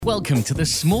Welcome to the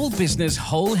Small Business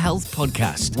Whole Health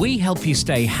Podcast. We help you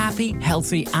stay happy,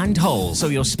 healthy, and whole so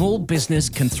your small business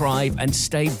can thrive and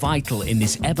stay vital in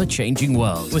this ever-changing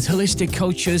world. With holistic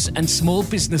coaches and small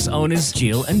business owners,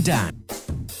 Jill and Dan.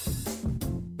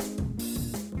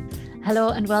 Hello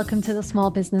and welcome to the Small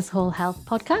Business Whole Health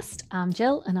Podcast. I'm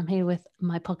Jill and I'm here with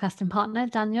my podcasting partner,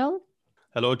 Daniel.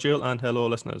 Hello, Jill, and hello,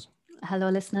 listeners. Hello,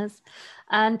 listeners.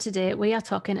 And today we are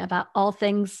talking about all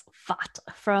things fat,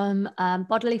 from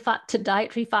bodily fat to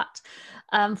dietary fat.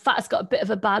 Fat has got a bit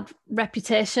of a bad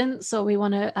reputation, so we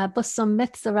want to bust some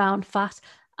myths around fat,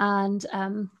 and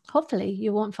hopefully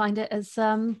you won't find it as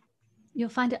you'll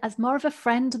find it as more of a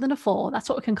friend than a foe. That's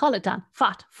what we can call it, Dan.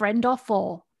 Fat, friend or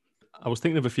foe. I was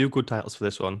thinking of a few good titles for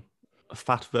this one: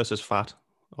 fat versus fat,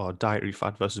 or dietary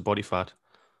fat versus body fat.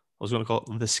 I was going to call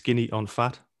it the skinny on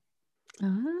fat.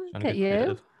 Look at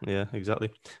you. Yeah,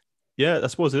 exactly. Yeah, I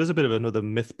suppose it is a bit of another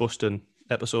myth-busting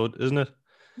episode, isn't it?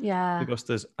 Yeah. Because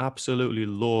there's absolutely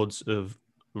loads of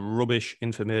rubbish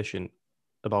information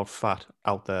about fat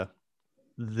out there.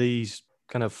 These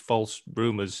kind of false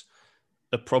rumours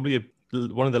are probably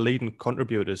one of the leading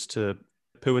contributors to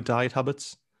poor diet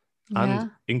habits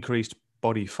and increased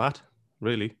body fat,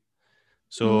 really.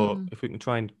 So if we can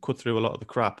try and cut through a lot of the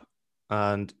crap,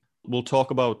 and we'll talk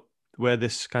about where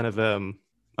this kind of,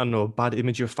 bad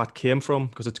image of fat came from,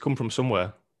 because it's come from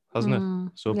somewhere, hasn't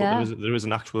it? So but there is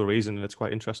an actual reason, and it's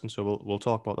quite interesting. So we'll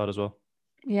talk about that as well.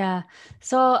 Yeah.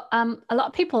 So a lot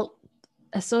of people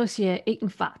associate eating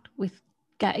fat with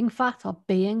getting fat or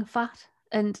being fat,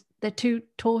 and they're two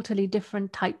totally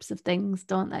different types of things,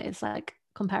 don't they? It's like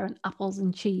comparing apples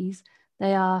and cheese.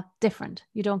 They are different.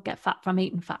 You don't get fat from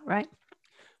eating fat, right?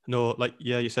 No,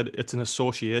 you said it's an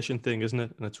association thing, isn't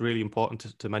it? And it's really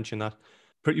important to mention that.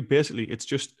 Pretty basically,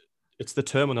 it's the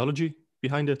terminology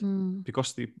behind it,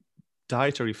 because the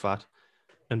dietary fat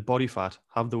and body fat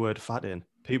have the word fat in.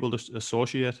 People just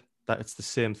associate that it's the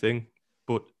same thing,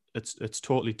 but it's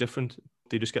totally different.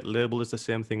 They just get labeled as the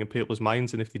same thing in people's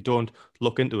minds, and if they don't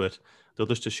look into it, they'll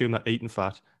just assume that eating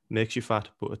fat makes you fat,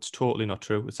 but it's totally not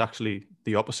true. It's actually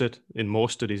the opposite in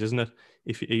most studies, isn't it?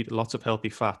 If you eat lots of healthy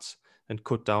fats and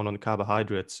cut down on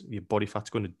carbohydrates, your body fat's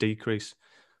going to decrease.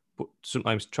 But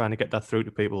sometimes trying to get that through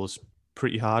to people is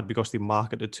pretty hard, because they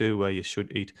market it to where you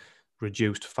should eat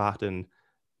reduced fat and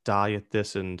diet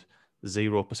this and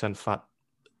 0% fat.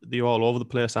 They're all over the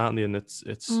place, aren't they? And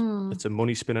it's a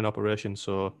money spinning operation.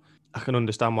 So I can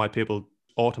understand why people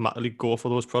automatically go for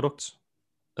those products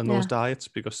and those diets,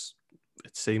 because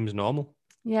it seems normal.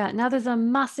 Yeah. Now there's a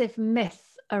massive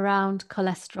myth around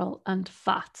cholesterol and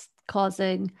fat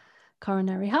causing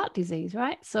coronary heart disease,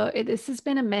 right? So this has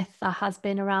been a myth that has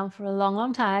been around for a long,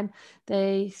 long time.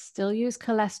 They still use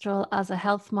cholesterol as a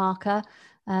health marker,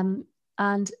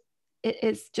 and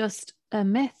it's just a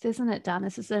myth, isn't it, Dan?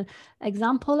 This is an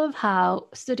example of how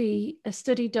a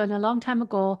study done a long time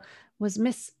ago was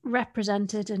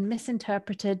misrepresented and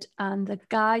misinterpreted, and the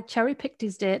guy cherry-picked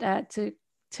his data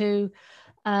to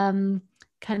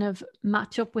kind of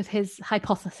match up with his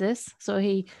hypothesis. So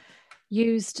he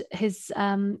used his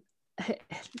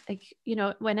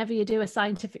whenever you do a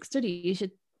scientific study, you should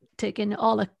take in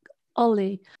all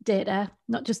the data,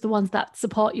 not just the ones that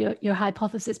support your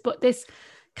hypothesis. But this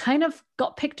kind of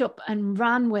got picked up and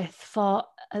ran with for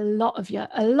a lot of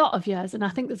years. And I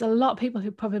think there's a lot of people who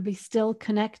probably still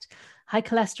connect high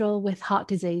cholesterol with heart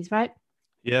disease, right?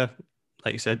 Yeah,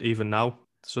 like you said, even now.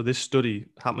 So this study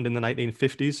happened in the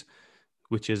 1950s,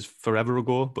 which is forever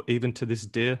ago. But even to this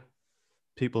day,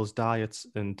 people's diets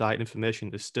and diet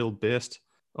information is still based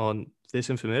on this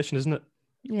information, isn't it?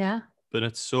 Yeah. But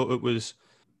it was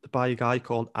by a guy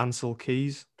called Ansel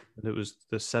Keys, and it was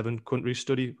the 7-country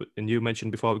study. And you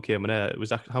mentioned before we came on air, it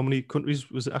was actually, how many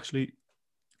countries was it actually?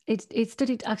 It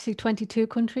studied actually 22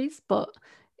 countries, but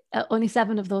only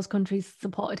 7 of those countries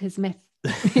supported his myth,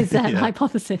 his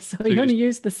hypothesis. So he only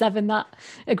used the 7 that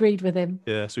agreed with him.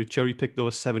 Yeah, so he cherry-picked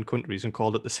those 7 countries and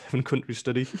called it the 7-country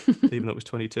study, even though it was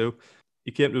 22. He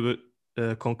came to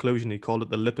a conclusion. He called it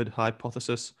the lipid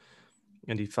hypothesis.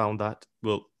 And he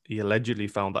allegedly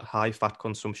found that high fat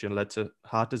consumption led to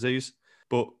heart disease.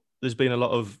 But there's been a lot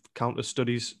of counter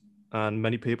studies, and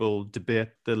many people debate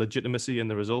the legitimacy and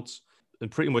the results,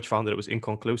 and pretty much found that it was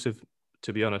inconclusive,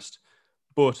 to be honest.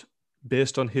 But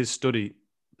based on his study,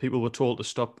 people were told to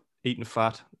stop eating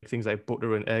fat, things like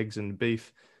butter and eggs and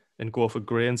beef, and go for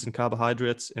grains and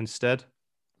carbohydrates instead.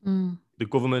 The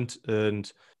government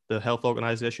and the health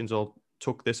organizations all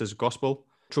took this as gospel.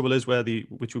 Trouble is,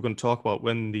 which we're going to talk about,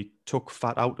 when they took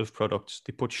fat out of products,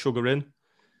 they put sugar in.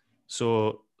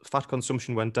 So fat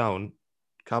consumption went down,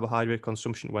 carbohydrate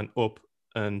consumption went up,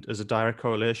 and as a direct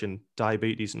correlation,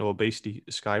 diabetes and obesity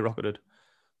skyrocketed.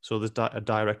 So there's a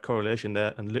direct correlation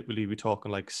there, and literally we're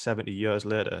talking like 70 years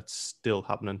later, it's still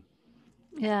happening.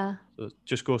 Yeah. So it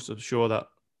just goes to show that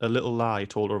a little lie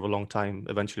told over a long time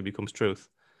eventually becomes truth.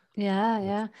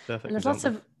 Yeah. Perfect And there's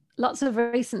example. lots of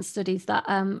recent studies that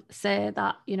say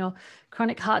that, you know,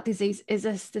 chronic heart disease is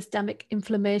a systemic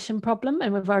inflammation problem.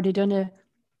 And we've already done a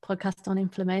podcast on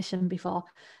inflammation before.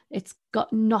 It's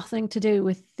got nothing to do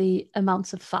with the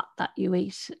amounts of fat that you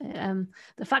eat.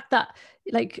 The fact that,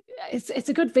 like, it's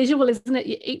a good visual, isn't it?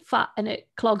 You eat fat and it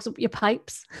clogs up your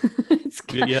pipes.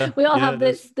 We all have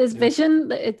this vision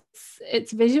that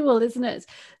it's visual, isn't it?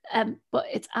 But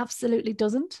it absolutely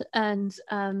doesn't. And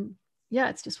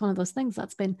it's just one of those things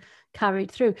that's been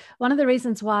carried through. One of the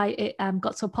reasons why it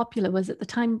got so popular was at the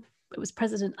time it was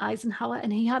President Eisenhower,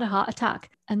 and he had a heart attack.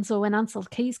 And so when Ansel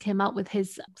Keys came out with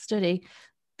his study,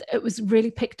 it was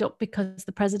really picked up because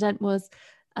the president was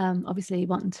obviously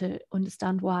wanting to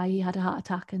understand why he had a heart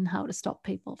attack and how to stop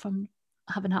people from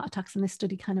having heart attacks. And this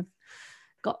study kind of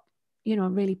got, you know,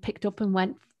 really picked up and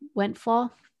went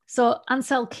for. So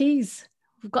Ansel Keys,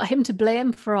 we've got him to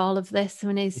blame for all of this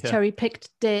when he's cherry-picked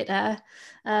data.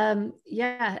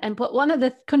 But one of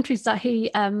the countries that he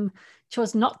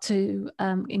chose not to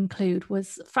include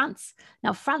was France.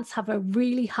 Now, France have a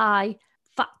really high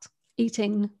fat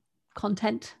eating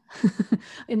content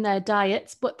in their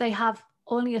diets, but they have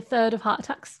only a third of heart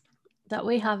attacks that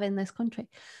we have in this country.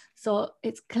 So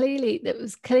it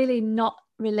was clearly not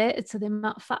related to the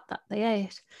amount of fat that they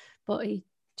ate, but he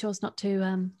chose not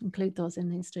to include those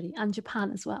in his study, and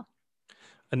Japan as well.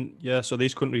 And so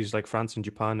these countries like France and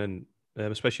Japan, and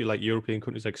especially like European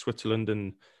countries like Switzerland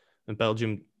and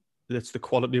Belgium, it's the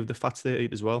quality of the fats they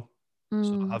eat as well.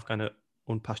 So they have kind of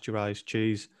unpasteurized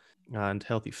cheese and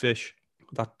healthy fish.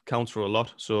 That counts for a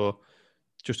lot. So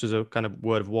just as a kind of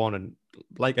word of warning,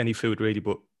 like any food really,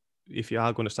 but if you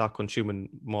are going to start consuming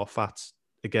more fats,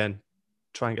 again,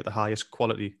 try and get the highest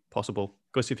quality possible.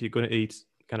 Because if you're going to eat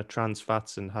kind of trans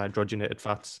fats and hydrogenated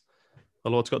fats,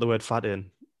 although it's got the word fat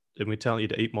in, and we're telling you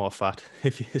to eat more fat,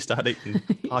 if you start eating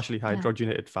partially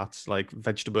hydrogenated fats like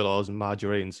vegetable oils and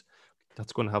margarines,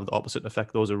 that's going to have the opposite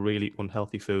effect. Those are really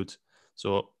unhealthy foods.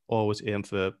 So always aim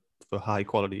for high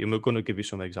quality. And we're going to give you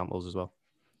some examples as well.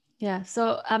 Yeah.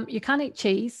 So you can eat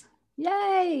cheese.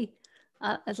 Yay!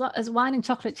 As wine and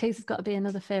chocolate, cheese has got to be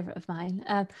another favorite of mine.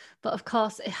 But of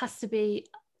course, it has to be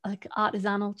like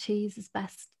artisanal cheese is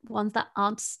best. Ones that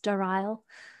aren't sterile.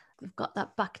 They've got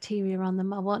that bacteria on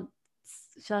them.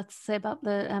 Should I say about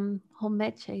the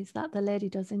homemade cheese that the lady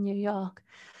does in New York?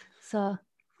 So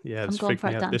yeah, this freaked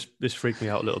me out. This freaked me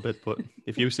out a little bit. But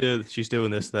if you say that she's doing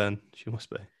this, then she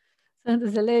must be. So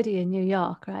there's a lady in New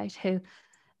York, right, who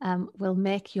will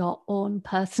make your own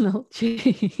personal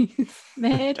cheese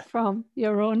made from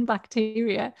your own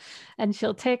bacteria, and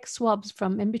she'll take swabs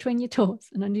from in between your toes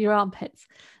and under your armpits,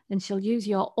 and she'll use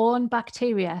your own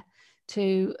bacteria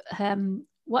to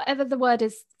whatever the word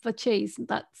is for cheese,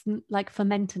 that's like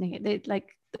fermenting it.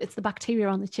 It's the bacteria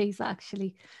on the cheese that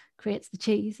actually creates the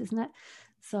cheese, isn't it?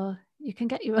 So you can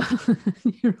get your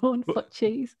own foot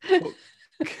cheese.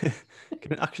 Can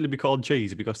it actually be called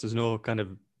cheese because there's no kind of,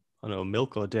 I don't know,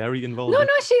 milk or dairy involved? No,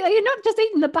 you're not just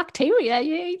eating the bacteria.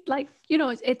 You eat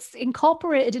it's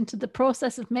incorporated into the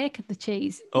process of making the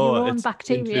cheese. Your own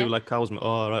bacteria. Into like cow's milk.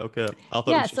 Oh, right, okay. I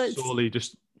thought it was solely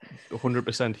just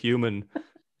 100% human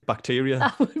bacteria.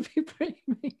 That would be pretty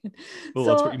mean. Well,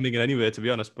 that's pretty mean anyway, to be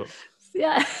honest. But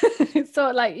yeah, so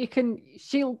like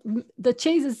the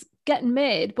cheese is getting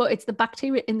made, but it's the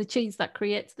bacteria in the cheese that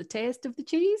creates the taste of the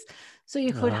cheese. So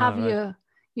you could have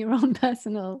your own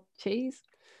personal cheese.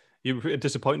 You'd be pretty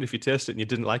disappointed if you tasted it and you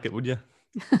didn't like it, would you?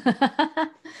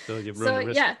 So you've run a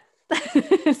risk.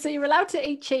 Yeah. So you're allowed to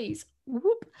eat cheese,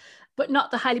 but not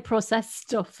the highly processed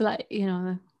stuff, like,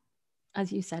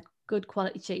 as you said, good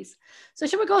quality cheese. So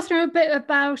should we go through a bit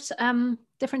about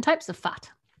different types of fat?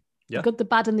 Yeah. The good, the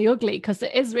bad, and the ugly, because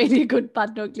it is really good, bad,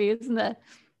 and ugly, isn't it?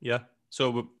 Yeah.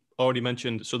 So we've already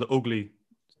mentioned, so the ugly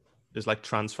is like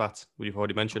trans fats, we've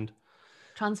already mentioned.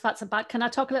 Trans fats are bad. Can I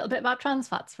talk a little bit about trans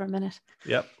fats for a minute?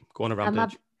 Yep. Go on a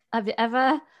rampage. Have you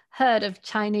ever heard of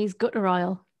Chinese gutter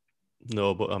oil?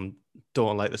 No, but I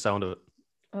don't like the sound of it.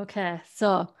 Okay.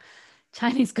 So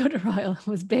Chinese gutter oil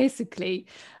was basically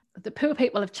the poor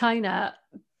people of China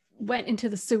went into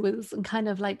the sewers and kind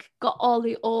of like got all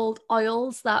the old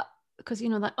oils because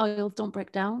that oils don't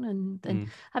break down. And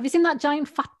then have you seen that giant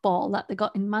fat ball that they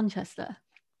got in Manchester?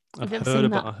 I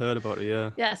heard about it, yeah.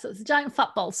 Yeah, so it's a giant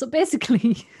fat ball. So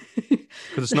basically,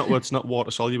 Because it's not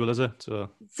water soluble, is it?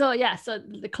 So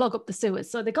they clog up the sewers.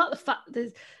 So they got the fat.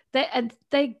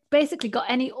 They basically got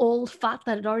any old fat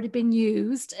that had already been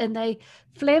used, and they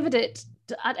flavored it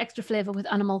to add extra flavor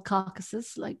with animal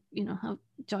carcasses, like, you know how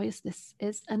joyous this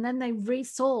is. And then they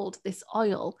resold this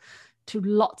oil to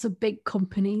lots of big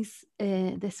companies.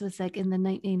 This was like in the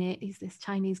 1980s, this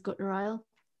Chinese gutter oil.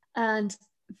 And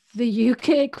the UK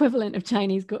equivalent of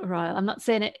Chinese gutter oil, I'm not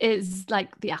saying it is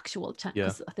like the actual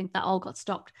because I think that all got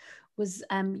stopped, was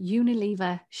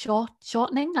Unilever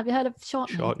shortening. Have you heard of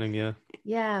shortening? Shortening, yeah.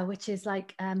 Yeah, which is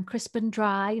like crisp and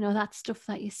dry, you know, that stuff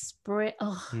that you spray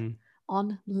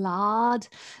on lard.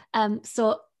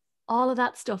 So all of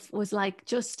that stuff was like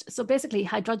so basically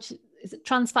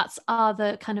trans fats are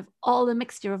the kind of all the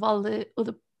mixture of all the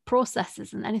other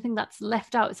processes, and anything that's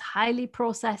left out is highly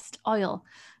processed oil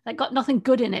that got nothing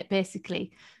good in it,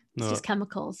 basically. It's just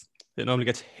chemicals. It normally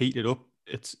gets heated up.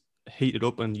 It's heated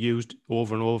up and used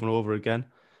over and over and over again,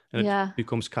 and it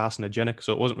becomes carcinogenic.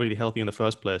 So it wasn't really healthy in the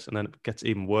first place, and then it gets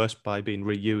even worse by being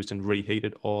reused and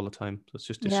reheated all the time. So it's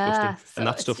just disgusting. So and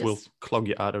that stuff will clog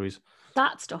your arteries.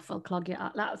 That stuff will clog your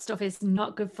arteries. That stuff is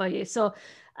not good for you. So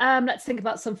let's think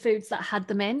about some foods that had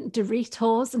them in.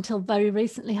 Doritos, until very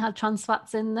recently, had trans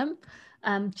fats in them.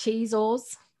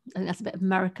 Cheetos, I think that's a bit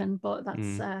American, but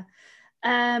that's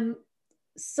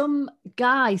some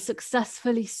guy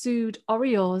successfully sued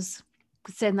Oreos,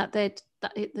 saying that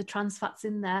the trans fats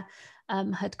in there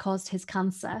had caused his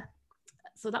cancer.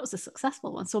 So that was a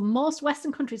successful one. So most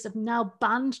Western countries have now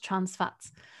banned trans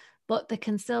fats, but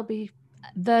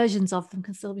versions of them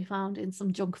can still be found in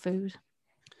some junk food.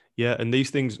 Yeah, and these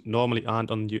things normally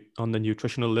aren't on the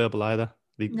nutritional label either.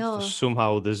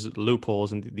 Somehow there's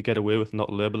loopholes, and they get away with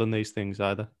not labeling these things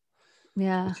either.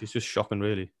 Yeah, which is just shocking,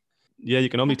 really. Yeah, you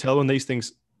can only tell when these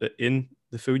things are in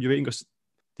the food you're eating, because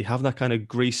they have that kind of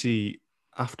greasy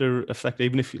after effect.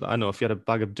 Even if you had a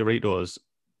bag of Doritos,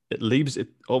 it leaves it.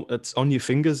 It's on your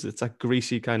fingers. It's that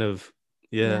greasy kind of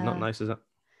not nice, is it?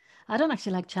 I don't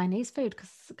actually like Chinese food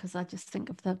because I just think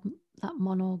of that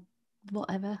mono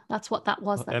whatever. That's what that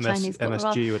was. That Chinese gutter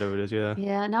MSG, oil. Whatever it is. Yeah.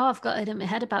 Yeah. Now I've got it in my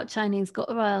head about Chinese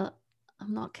gutter oil.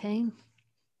 I'm not keen.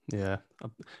 Yeah,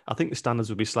 I think the standards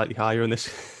would be slightly higher in this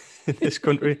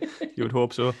country. You would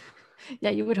hope so. Yeah,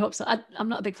 you would hope so. I'm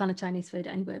not a big fan of Chinese food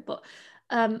anyway, but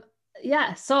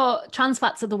so trans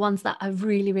fats are the ones that are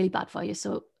really, really bad for you.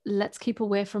 So let's keep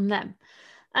away from them.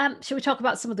 Should we talk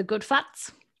about some of the good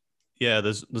fats? Yeah,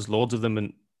 there's loads of them,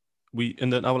 and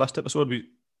in our last episode we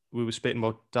were speaking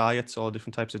about diets, all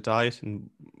different types of diet, and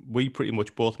we pretty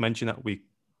much both mentioned that we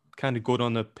kind of good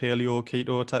on the paleo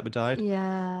keto type of diet,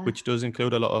 which does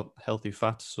include a lot of healthy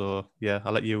fats. So yeah,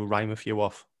 I'll let you rhyme a few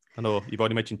off. I know you've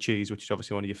already mentioned cheese, which is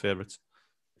obviously one of your favorites.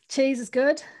 Cheese is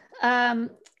good. Many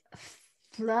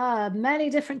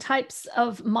different types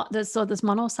of there's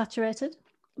monosaturated,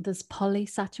 there's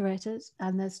polysaturated,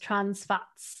 and there's trans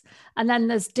fats, and then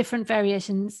there's different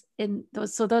variations in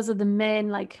those. So those are the main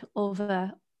like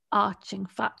overarching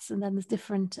fats, and then there's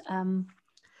different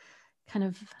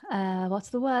what's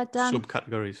the word, Dan?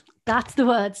 Subcategories. That's the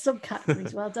word,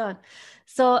 subcategories. Well done.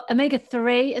 So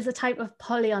omega-3 is a type of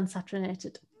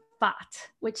polyunsaturated fat,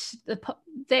 which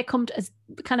they come as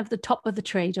kind of the top of the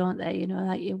tree, don't they? You know,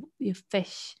 like your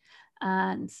fish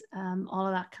and all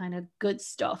of that kind of good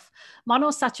stuff.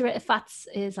 Monosaturated fats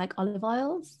is like olive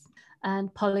oils,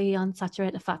 and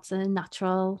polyunsaturated fats are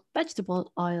natural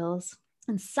vegetable oils,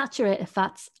 and saturated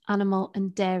fats, animal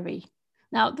and dairy.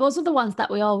 Now, those are the ones that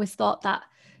we always thought that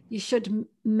you should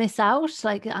miss out,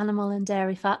 like animal and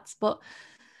dairy fats, but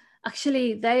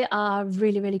actually they are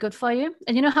really, really good for you.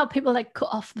 And you know how people like cut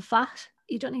off the fat?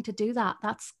 You don't need to do that.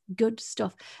 That's good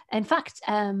stuff. In fact,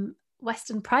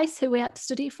 Weston Price, who we had to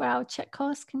study for our Czech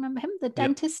course, can you remember him? The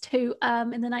dentist who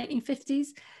in the 1950s,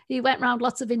 he went around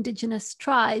lots of indigenous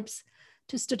tribes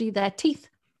to study their teeth.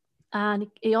 And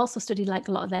he also studied like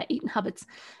a lot of their eating habits.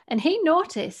 And he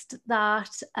noticed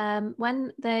that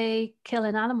when they kill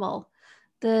an animal,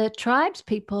 the tribes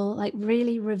people like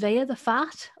really revere the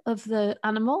fat of the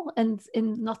animal. And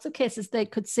in lots of cases, they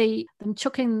could see them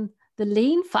chucking the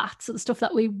lean fat, so the stuff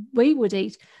that we would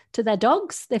eat, to their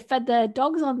dogs. They fed their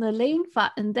dogs on the lean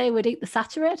fat, and they would eat the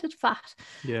saturated fat.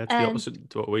 Yeah, it's the opposite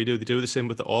to what we do. They do the same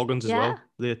with the organs as well.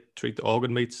 They treat the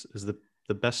organ meats as the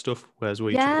best stuff, whereas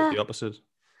we treat it the opposite.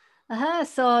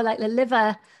 So like the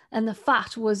liver and the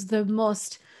fat was the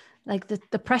most like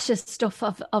the precious stuff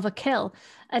of a kill.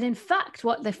 And in fact,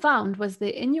 what they found was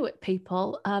the Inuit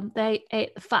people, they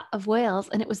ate the fat of whales,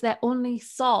 and it was their only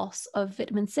source of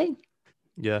vitamin C.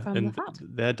 Yeah, and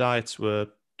their diets were,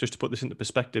 just to put this into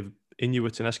perspective,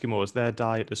 Inuits and Eskimos, their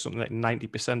diet is something like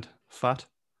 90% fat.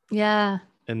 Yeah.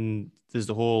 And there's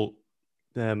the whole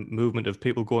movement of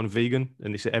people going vegan,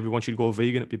 and they say everyone should go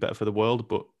vegan, it'd be better for the world.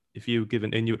 But if you give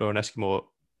an Inuit or an Eskimo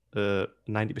a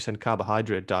 90%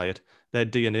 carbohydrate diet, their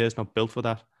DNA is not built for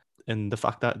that. And the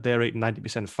fact that they're eating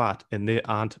 90% fat and they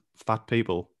aren't fat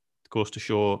people goes to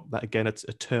show that, again, it's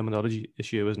a terminology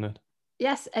issue, isn't it?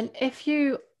 Yes, and if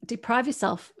you deprive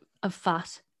yourself of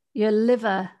fat, your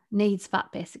liver needs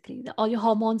fat, basically. All your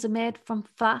hormones are made from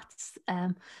fats.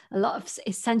 A lot of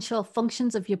essential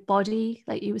functions of your body,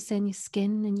 like you were saying, your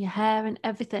skin and your hair and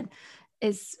everything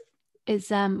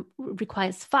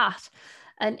requires fat.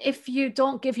 And if you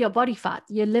don't give your body fat,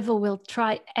 your liver will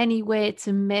try any way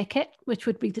to make it, which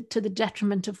would be to the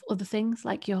detriment of other things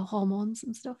like your hormones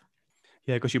and stuff.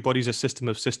 Yeah, because your body's a system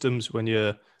of systems.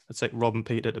 It's like robbing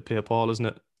Peter to pay Paul, isn't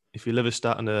it? If your liver's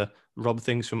starting to rob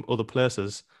things from other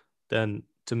places, then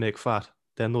to make fat,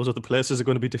 then those other places are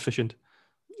going to be deficient.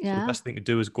 Yeah. So the best thing to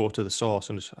do is go to the source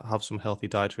and just have some healthy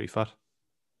dietary fat.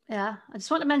 Yeah. I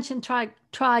just want to mention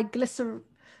triglyceride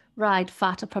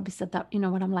fat. I probably said that,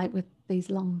 when I'm like with these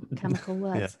long chemical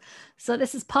words. Yeah. So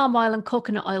this is palm oil and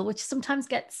coconut oil, which sometimes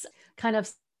gets kind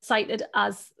of cited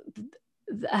as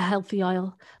a healthy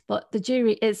oil, but the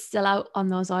jury is still out on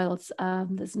those oils.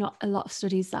 There's not a lot of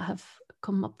studies that have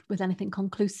come up with anything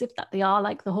conclusive that they are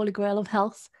like the holy grail of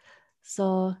health.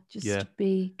 So just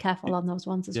be careful on those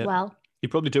ones as well. You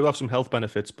probably do have some health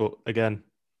benefits, but again,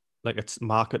 like it's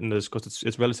marketing is because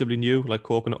it's relatively new, like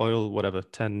coconut oil, whatever,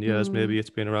 10 years maybe it's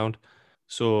been around.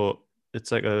 So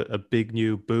it's like a big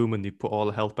new boom, and they put all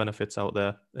the health benefits out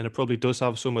there, and it probably does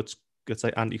have some. It's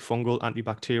like antifungal,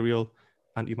 antibacterial,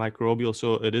 antimicrobial,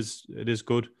 so it is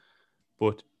good,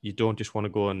 but you don't just want to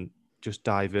go and just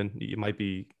dive in. You might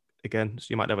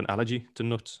have an allergy to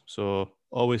nuts, so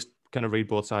always kind of read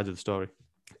both sides of the story.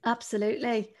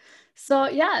 Absolutely. So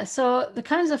the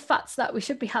kinds of fats that we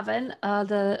should be having are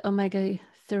the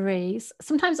omega-3s.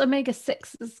 Sometimes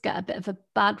omega-6s get a bit of a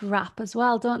bad rap as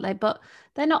well, don't they? But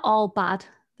they're not all bad.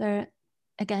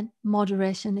 Again,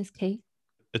 moderation is key.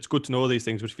 It's good to know these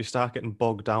things, but if you start getting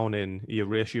bogged down in your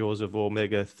ratios of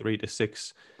omega-3 to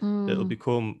 6, it'll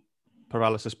become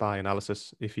paralysis by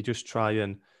analysis. If you just try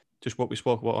and just what we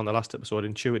spoke about on the last episode,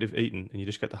 intuitive eating, and you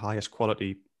just get the highest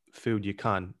quality food you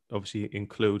can, obviously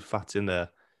include fats in there,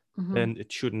 then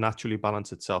it should naturally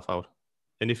balance itself out.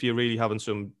 And if you're really having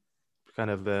some kind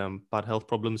of bad health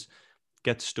problems,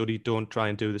 get studied. Don't try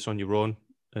and do this on your own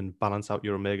and balance out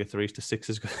your omega-3s to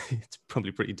 6s. It's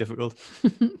probably pretty difficult.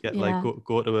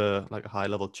 Go to a high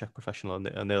level check professional,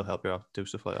 and they'll help you out, do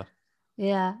stuff like that.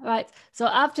 Yeah, right. So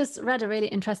I've just read a really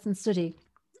interesting study.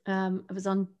 It was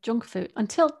on junk food it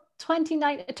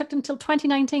took until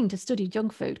 2019 to study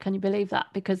junk food. Can you believe that?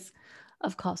 Because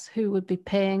of course, who would be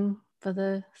paying for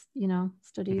the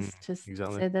studies to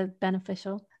say they're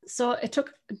beneficial? So it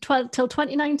took till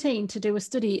 2019 to do a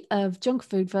study of junk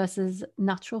food versus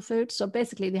natural food. So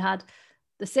basically they had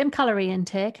the same calorie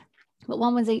intake, but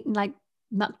one was eating like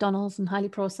McDonald's and highly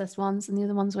processed ones, and the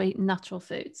other ones were eating natural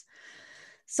foods.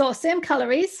 So same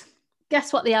calories.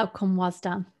 Guess what the outcome was,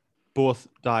 Dan? Both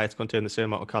diets contain the same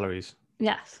amount of calories.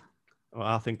 Yes. Well,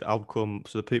 I think the outcome,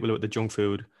 so the people who ate the junk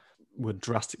food were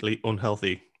drastically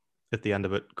unhealthy at the end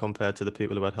of it compared to the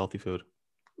people who had healthy food.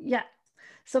 Yeah.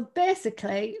 So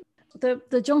basically,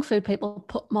 the junk food people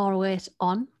put more weight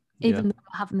on, even though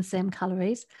they're having the same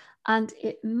calories, and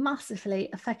it massively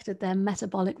affected their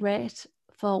metabolic rate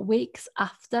for weeks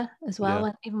after as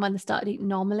well, even when they started eating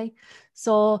normally.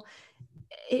 So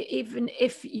even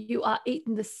if you are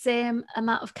eating the same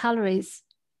amount of calories,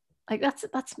 like that's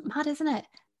mad, isn't it?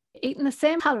 Eating the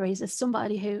same calories as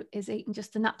somebody who is eating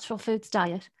just the natural foods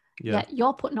diet, yet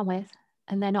you're putting on weight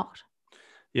and they're not.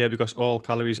 Yeah, because all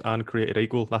calories aren't created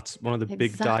equal. That's one of the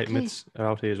big diet myths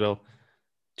out here as well.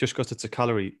 Just because it's a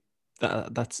calorie,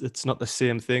 it's not the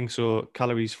same thing. So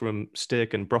calories from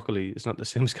steak and broccoli is not the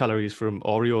same as calories from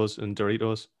Oreos and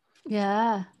Doritos.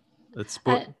 Yeah. That's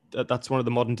one of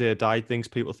the modern day diet things.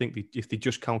 People think if they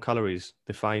just count calories,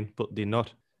 they're fine, but they're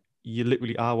not. You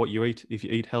literally are what you eat. If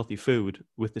you eat healthy food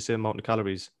with the same amount of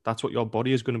calories, that's what your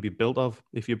body is going to be built of.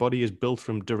 If your body is built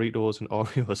from Doritos and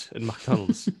Oreos and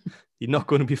McDonald's, you're not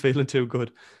going to be feeling too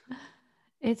good.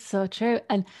 It's so true.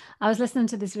 And I was listening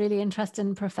to this really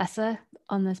interesting professor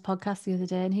on this podcast the other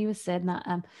day, and he was saying that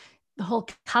the whole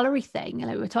calorie thing,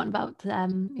 like we were talking about,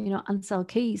 Ansel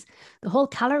Keys, the whole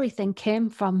calorie thing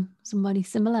came from somebody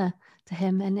similar to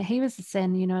him. And he was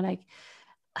saying,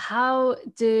 how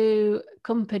do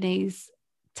companies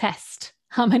test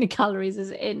how many calories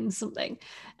is in something?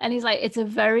 And he's like, it's a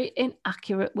very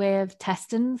inaccurate way of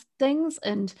testing things.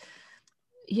 And,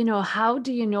 how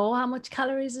do you know how much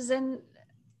calories is in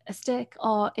a steak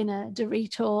or in a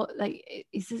Dorito, like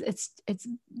it's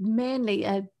mainly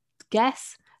a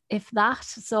guess, if that.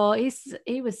 So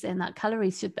he was saying that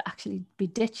calories should actually be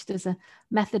ditched as a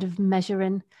method of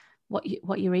measuring what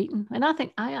you're eating. And I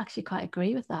think I actually quite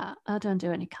agree with that. I don't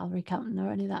do any calorie counting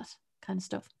or any of that kind of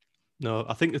stuff. No,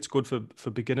 I think it's good for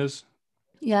beginners.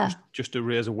 Yeah. Just to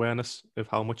raise awareness of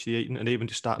how much they're eating, and even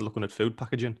just start looking at food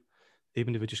packaging,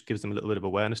 even if it just gives them a little bit of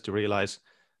awareness to realize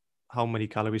how many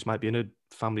calories might be in a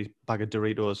family bag of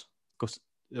Doritos. Because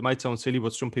it might sound silly,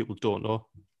 but some people don't know.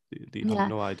 They have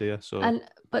no idea.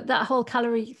 But that whole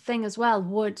calorie thing as well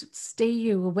would steer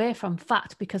you away from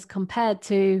fat, because compared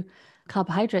to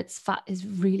carbohydrates, fat is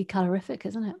really calorific,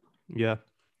 isn't it? Yeah.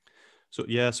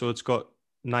 So it's got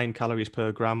 9 calories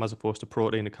per gram as opposed to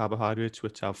protein and carbohydrates,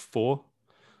 which have 4.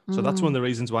 So that's one of the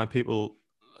reasons why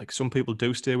some people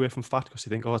do stay away from fat, because they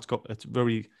think, it's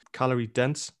very calorie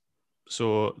dense.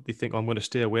 So they think, I'm going to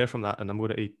stay away from that and I'm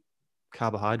going to eat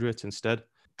carbohydrates instead.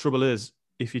 Trouble is,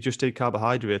 if you just eat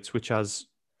carbohydrates, which has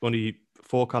only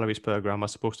 4 calories per gram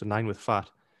as opposed to 9 with fat,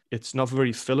 it's not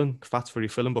very filling. Fat's very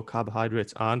filling, but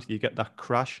carbohydrates aren't. You get that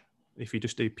crash if you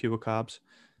just eat pure carbs.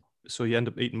 So you end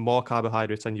up eating more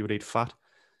carbohydrates than you would eat fat.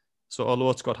 So although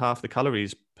it's got half the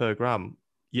calories per gram,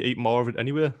 you eat more of it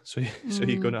anyway. So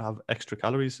you're going to have extra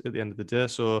calories at the end of the day.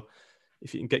 So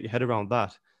if you can get your head around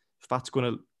that, fat's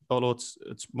going to, although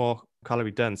it's more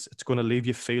calorie dense, it's going to leave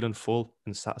you feeling full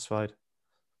and satisfied.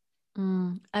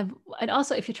 And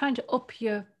also, if you're trying to up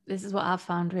this is what I've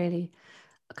found really,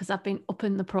 because I've been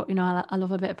upping the protein. I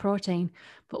love a bit of protein,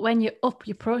 but when you up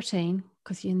your protein,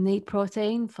 because you need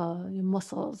protein for your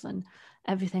muscles and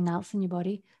everything else in your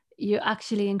body, you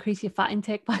actually increase your fat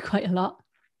intake by quite a lot.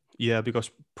 Yeah, because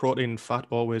protein and fat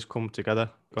always come together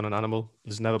on an animal.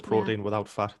 There's never protein without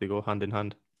fat. They go hand in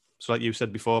hand. So like you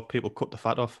said before, people cut the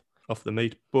fat off the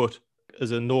meat. But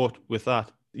as a note with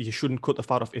that, you shouldn't cut the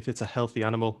fat off if it's a healthy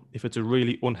animal. If it's a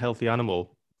really unhealthy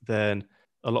animal, then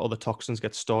a lot of the toxins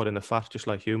get stored in the fat, just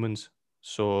like humans.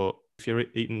 So if you're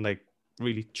eating like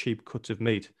really cheap cuts of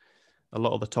meat, a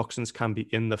lot of the toxins can be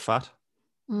in the fat.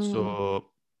 So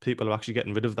people are actually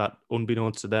getting rid of that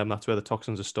unbeknownst to them. That's where the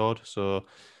toxins are stored. So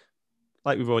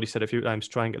like we've already said a few times,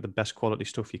 try and get the best quality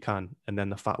stuff you can, and then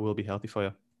the fat will be healthy for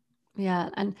you. Yeah.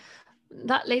 And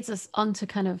that leads us on to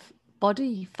kind of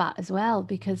body fat as well,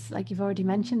 because like you've already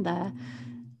mentioned there,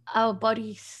 our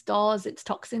body stores its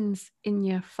toxins in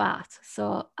your fat.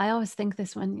 So I always think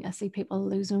this when I see people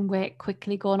losing weight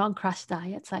quickly, going on crash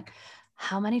diets, like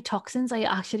how many toxins are you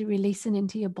actually releasing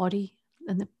into your body?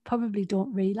 And they probably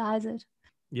don't realize it.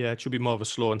 Yeah, it should be more of a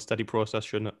slow and steady process,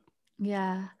 shouldn't it?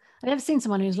 Yeah. I've never seen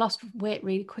someone who's lost weight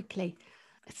really quickly.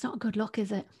 It's not a good look,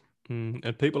 is it?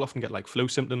 And people often get like flu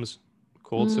symptoms,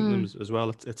 cold symptoms as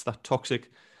well. It's that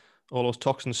toxic, all those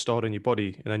toxins stored in your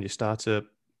body, and then you start to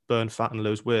burn fat and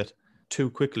lose weight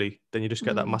too quickly. Then you just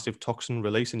get that massive toxin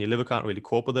release, and your liver can't really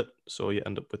cope with it. So you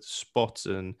end up with spots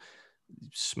and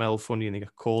smell funny, and you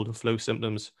get cold and flu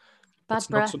symptoms. Bad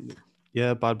breath.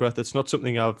 Yeah, bad breath. It's not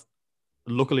something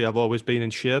luckily I've always been in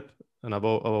shape, and I've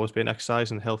always been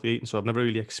exercising and healthy eating, so I've never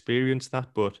really experienced that,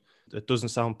 but it doesn't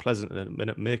sound pleasant and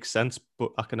it makes sense.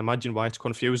 But I can imagine why it's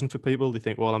confusing for people. They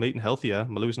think, well, I'm eating healthier,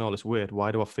 I'm losing all this weight,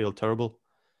 why do I feel terrible?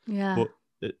 Yeah.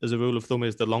 But as a rule of thumb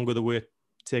is the longer the weight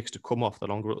takes to come off, the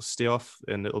longer it'll stay off,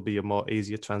 and it'll be a more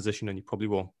easier transition, and you probably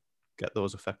won't get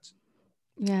those effects.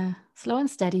 Yeah, slow and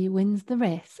steady wins the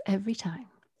race every time.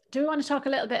 Do we want to talk a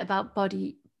little bit about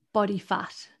body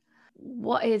fat?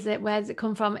 What is it? Where does it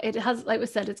come from? It has, like we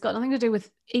said, it's got nothing to do with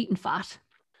eating fat.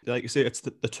 Like you say, it's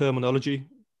the terminology,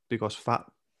 because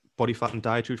body fat and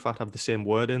dietary fat have the same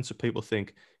word in, so people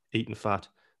think eating fat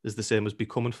is the same as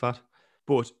becoming fat.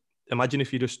 But imagine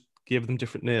if you just gave them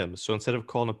different names. So instead of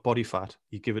calling it body fat,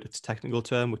 you give it its technical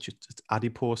term, which is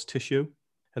adipose tissue.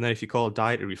 And then if you call it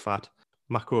dietary fat,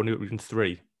 macronutrient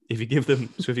 3. If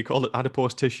you call it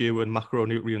adipose tissue and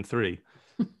macronutrient 3,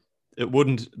 there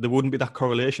wouldn't be that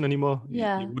correlation anymore.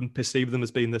 Yeah. You wouldn't perceive them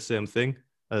as being the same thing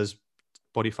as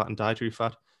body fat and dietary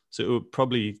fat. So it would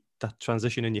probably, that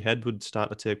transition in your head would start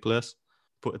to take place.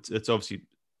 But it's obviously,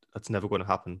 that's never going to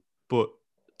happen. But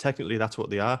technically that's what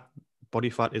they are. Body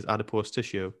fat is adipose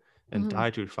tissue, and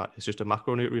dietary fat is just a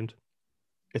macronutrient.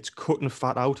 It's cutting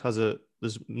fat out.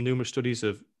 There's numerous studies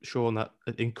have shown that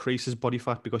it increases body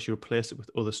fat because you replace it with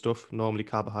other stuff, normally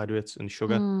carbohydrates and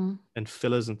sugar and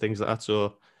fillers and things like that.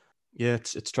 So yeah,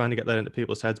 it's trying to get that into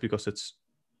people's heads, because it's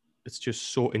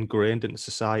just so ingrained into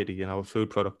society and our food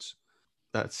products.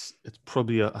 It's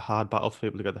probably a hard battle for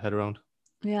people to get their head around.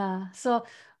 Yeah. So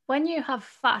when you have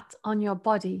fat on your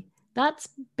body, that's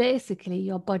basically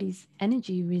your body's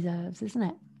energy reserves, isn't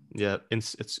it? Yeah,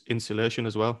 it's insulation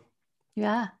as well.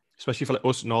 Yeah. especially for like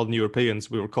us Northern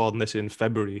Europeans. We're recording this in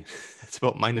February. It's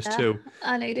about -2.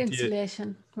 I need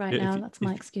insulation right now. That's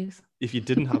my excuse. If you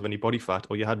didn't have any body fat,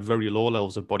 or you had very low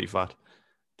levels of body fat,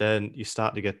 then you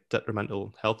start to get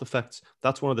detrimental health effects.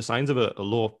 That's one of the signs of a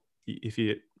low. If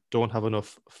you don't have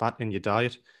enough fat in your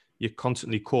diet, you're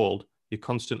constantly cold, you're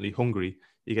constantly hungry,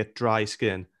 you get dry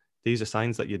skin. These are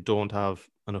signs that you don't have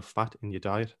enough fat in your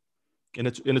diet. And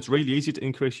it's really easy to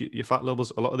increase your fat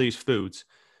levels. A lot of these foods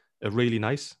are really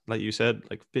nice, like you said,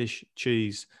 like fish,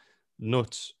 cheese,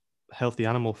 nuts, healthy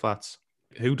animal fats.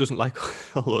 Who doesn't like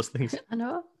all those things? I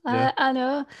know. Yeah. I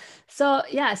know. So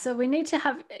we need to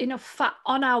have enough fat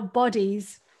on our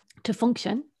bodies to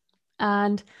function.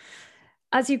 And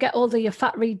as you get older, your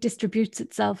fat redistributes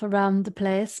itself around the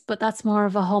place, but that's more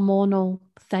of a hormonal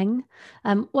thing.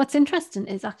 What's interesting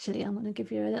is actually, I'm going to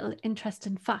give you a little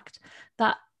interesting fact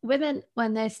that women,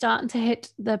 when they're starting to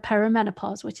hit the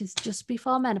perimenopause, which is just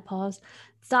before menopause,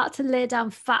 start to lay down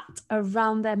fat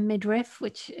around their midriff,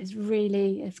 which is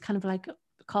really, it's kind of like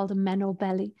called a menor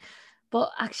belly. But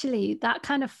actually, that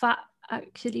kind of fat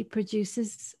actually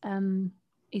produces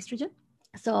estrogen.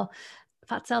 So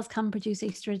fat cells can produce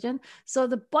estrogen. So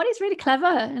the body's really clever,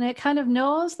 and it kind of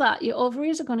knows that your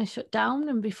ovaries are going to shut down,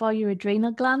 and before your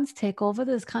adrenal glands take over,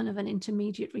 there's kind of an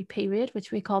intermediary period,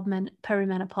 which we call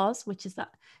perimenopause, which is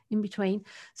that in between.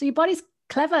 So your body's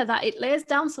clever that it lays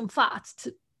down some fat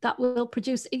that will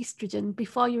produce estrogen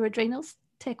before your adrenals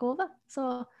take over.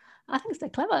 So I think it's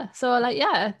dead clever. So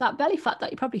that belly fat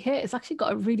that you probably hate has actually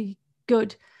got a really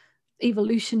good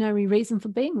evolutionary reason for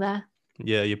being there.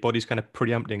 Yeah, your body's kind of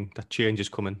preempting that change is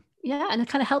coming. Yeah, and it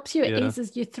kind of helps you. It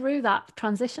eases you through that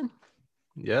transition.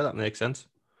 Yeah, that makes sense.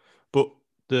 But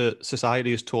the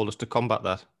society has told us to combat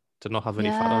that, to not have any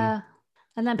fat on.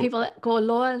 And then people go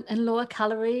lower and lower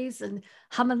calories and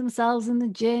hammer themselves in the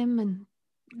gym and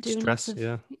doing stress,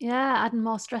 adding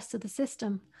more stress to the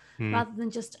system rather than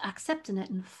just accepting it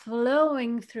and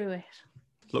flowing through it.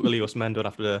 Luckily, us men don't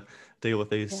have to deal with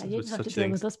these. Yeah, you just have to deal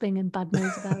with us being in bad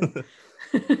moods about it.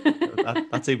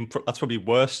 That's probably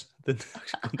worse than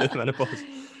menopause.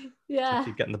 Yeah,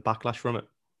 you're getting the backlash from it.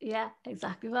 Yeah,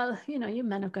 exactly. Well, you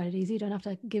men have got it easy. You don't have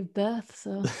to give birth,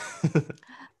 so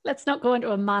let's not go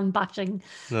into a man bashing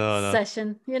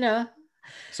session.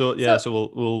 So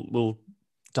we'll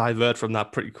divert from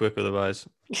that pretty quick, otherwise.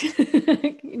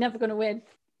 You're never going to win.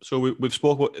 So we've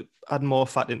spoke about adding more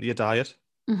fat into your diet.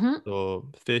 Mm-hmm. So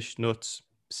fish, nuts,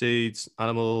 seeds,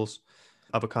 animals,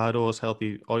 avocados,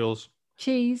 healthy oils.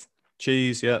 Cheese,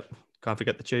 yeah. Can't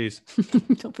forget the cheese.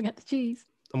 Don't forget the cheese.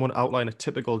 I'm going to outline a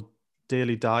typical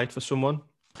daily diet for someone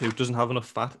who doesn't have enough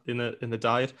fat in the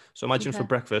diet. So imagine for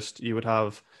breakfast, you would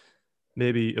have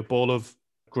maybe a bowl of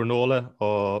granola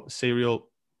or cereal.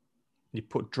 You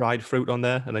put dried fruit on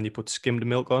there, and then you put skimmed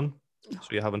milk on. So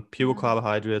you're having pure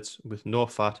carbohydrates with no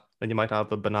fat. Then you might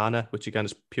have a banana, which again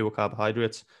is pure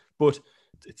carbohydrates, but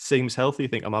it seems healthy. You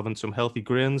think I'm having some healthy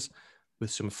grains with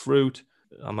some fruit.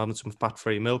 I'm having some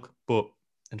fat-free milk, but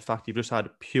in fact, you've just had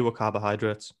pure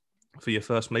carbohydrates for your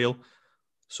first meal.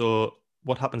 So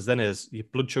what happens then is your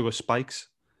blood sugar spikes.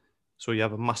 So you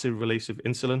have a massive release of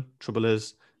insulin. Trouble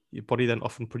is, your body then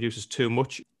often produces too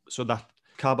much. So that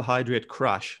carbohydrate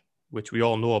crash, which we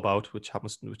all know about, which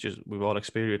is we've all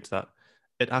experienced that,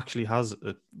 it actually has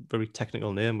a very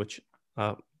technical name, which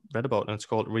I read about, and it's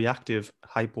called reactive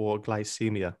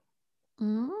hypoglycemia.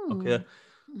 Okay.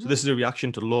 So this is a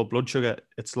reaction to low blood sugar.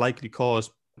 It's likely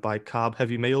caused by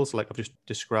carb-heavy meals, like I've just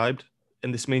described.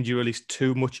 And this means you release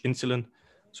too much insulin.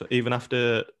 So even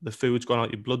after the food's gone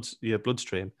out your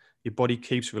bloodstream, your body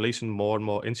keeps releasing more and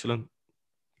more insulin.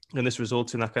 And this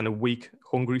results in that kind of weak,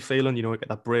 hungry feeling. You get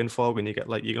that brain fog, and you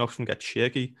can often get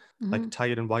shaky, like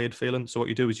tired and wired feeling. So what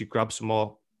you do is you grab some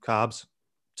more carbs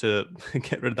to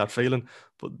get rid of that feeling.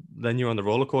 But then you're on the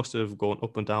roller coaster of going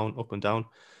up and down, up and down.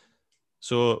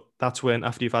 So that's when,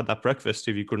 after you've had that breakfast,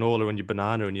 if your granola and your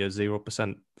banana and your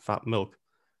 0% fat milk,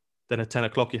 then at 10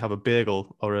 o'clock you have a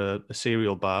bagel or a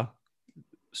cereal bar.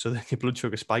 So then your blood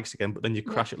sugar spikes again, but then you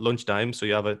crash at lunchtime. So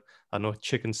you have a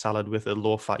chicken salad with a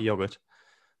low-fat yogurt.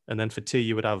 And then for tea,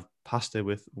 you would have pasta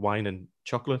with wine and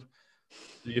chocolate.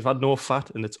 You've had no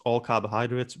fat, and it's all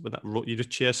carbohydrates. But you're just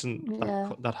chasing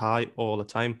that high all the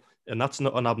time. And that's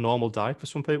not an abnormal diet for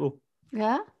some people.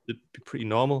 Yeah. It'd be pretty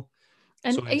normal.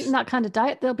 And eating that kind of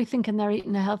diet, they'll be thinking they're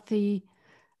eating a healthy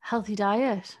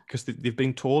diet. Because they've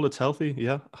been told it's healthy.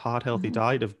 Yeah. Hard, healthy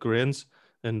diet of grains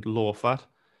and low fat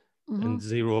and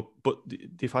zero. But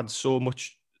they've had so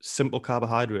much simple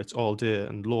carbohydrates all day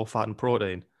and low fat and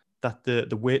protein that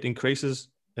the weight increases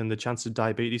and the chance of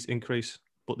diabetes increase,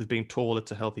 but they've been told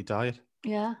it's a healthy diet.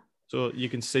 Yeah. So you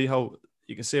can see how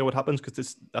you can see what happens,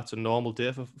 because that's a normal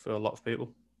day for a lot of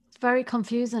people. It's very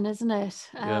confusing, isn't it?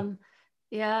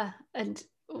 Yeah. And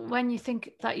when you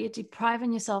think that you're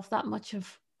depriving yourself that much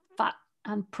of fat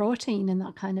and protein in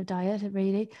that kind of diet,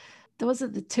 those are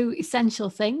the two essential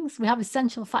things. We have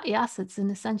essential fatty acids and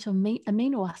essential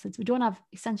amino acids. We don't have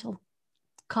essential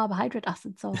carbohydrate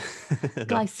acids or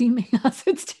glycemic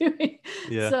acids, do we?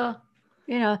 Yeah. So,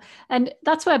 and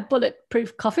that's where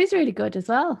bulletproof coffee is really good as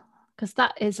well, because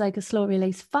that is like a slow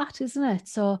release fat, isn't it?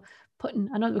 So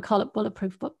I know we call it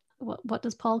bulletproof, but what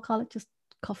does Paul call it? Just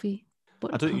coffee?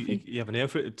 I don't think you have a name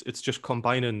for it. It's just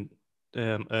combining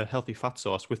a healthy fat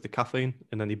source with the caffeine,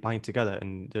 and then they bind together,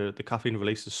 and the caffeine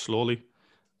releases slowly,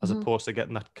 as opposed to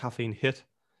getting that caffeine hit.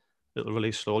 It'll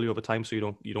release slowly over time, so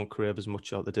you don't crave as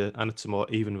much out the day, and it's a more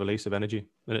even release of energy.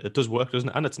 And it does work, doesn't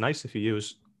it? And it's nice if you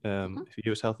use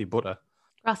healthy butter.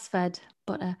 Grass-fed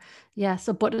butter. Yeah,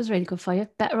 so butter is really good for you.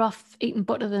 Better off eating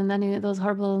butter than any of those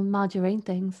horrible margarine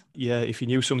things. Yeah, if you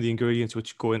knew some of the ingredients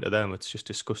which go into them, it's just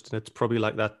disgusting. It's probably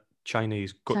like that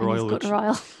Chinese gutter oil.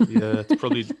 Yeah,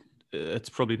 it's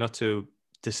probably not too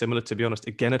dissimilar, to be honest.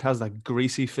 Again, it has that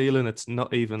greasy feeling. It's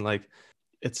not even like,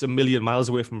 it's a million miles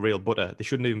away from real butter. They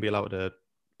shouldn't even be allowed to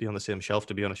be on the same shelf,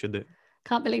 to be honest, should they?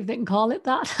 Can't believe they can call it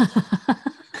that.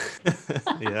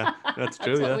 Yeah, that's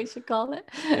true. That's what we should call it.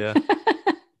 Yeah.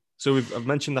 So I've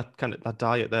mentioned that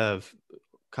diet there of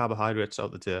carbohydrates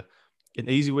out the day. An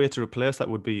easy way to replace that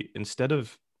would be, instead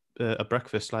of a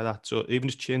breakfast like that, so even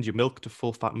just change your milk to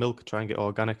full fat milk, try and get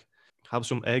organic. Have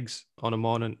some eggs on a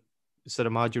morning. Instead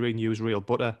of margarine, use real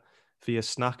butter. For your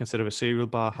snack, instead of a cereal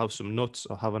bar, have some nuts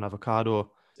or have an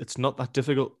avocado. It's not that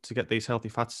difficult to get these healthy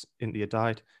fats into your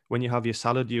diet. When you have your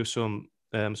salad, use some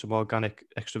organic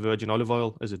extra virgin olive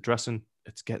oil as a dressing.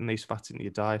 It's getting these fats into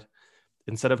your diet.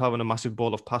 Instead of having a massive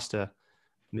bowl of pasta,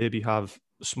 maybe have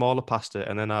smaller pasta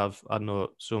and then have, I don't know,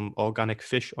 some organic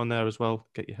fish on there as well.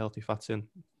 Get your healthy fats in.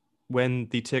 When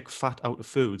they take fat out of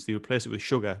foods, they replace it with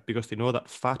sugar, because they know that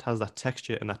fat has that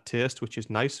texture and that taste, which is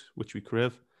nice, which we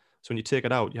crave. So when you take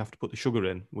it out, you have to put the sugar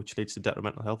in, which leads to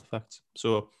detrimental health effects.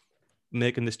 So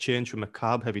making this change from a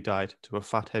carb-heavy diet to a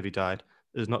fat-heavy diet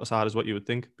is not as hard as what you would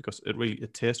think, because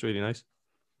it tastes really nice.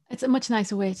 It's a much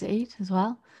nicer way to eat as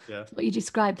well. Yeah. What you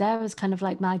described there was kind of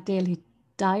like my daily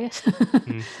diet.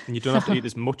 And you don't have to eat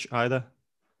as much either.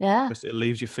 Yeah. Because it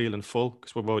leaves you feeling full,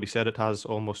 because we've already said it has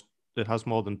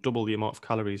more than double the amount of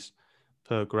calories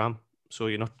per gram. So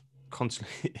you're not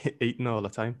constantly eating all the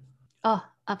time. Oh,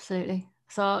 absolutely.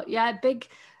 So yeah, big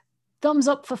thumbs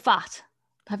up for fat.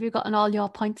 Have you gotten all your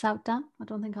points out, Dan? I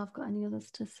don't think I've got any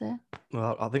others to say.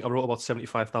 Well, I think I wrote about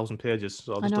 75,000 pages,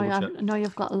 so I'll just I know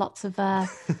you've got lots of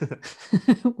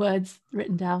words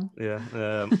written down. Yeah.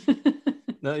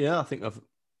 No, yeah, I think I've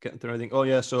gotten through everything. Oh,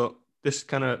 yeah, so this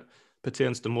kind of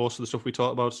pertains to most of the stuff we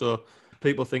talk about. So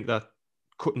people think that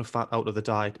cutting fat out of the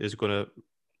diet is going to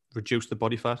reduce the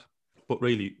body fat, but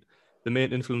really the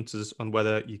main influences on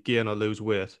whether you gain or lose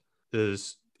weight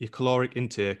is your caloric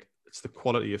intake, it's the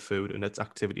quality of food, and its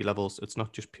activity levels. It's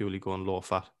not just purely going low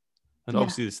fat. And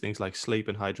obviously there's things like sleep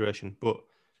and hydration, but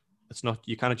it's not,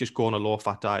 you can't just go on a low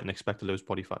fat diet and expect to lose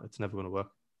body fat. It's never going to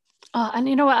work. Oh, and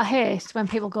you know what I hate? When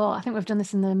people go, I think we've done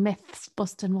this in the myths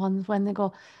busting ones, when they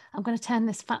go, I'm going to turn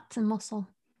this fat to muscle.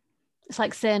 It's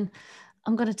like saying,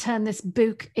 I'm going to turn this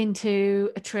book into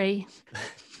a tree.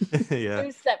 Yeah.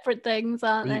 Two separate things,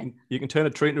 aren't they? You can turn a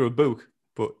tree into a book,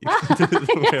 but you can do it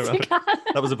the way around.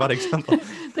 That was a bad example.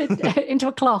 Into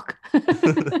a clock.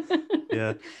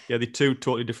 Yeah, they're two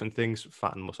totally different things,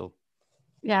 fat and muscle.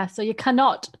 Yeah, so you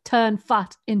cannot turn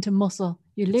fat into muscle.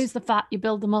 You lose the fat, you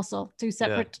build the muscle.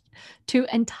 Two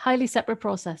entirely separate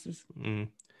processes.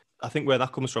 I think where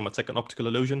that comes from, it's like an optical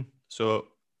illusion. So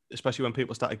especially when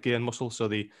people start to gain muscle, so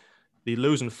they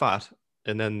losing fat,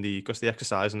 and then because they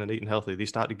exercise and they're eating healthy, they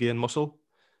start to gain muscle.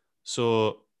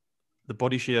 So the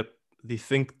body shape, they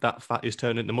think that fat is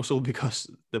turned into muscle because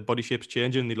the body shape's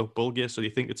changing, they look bulkier, so they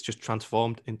think it's just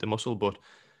transformed into muscle, but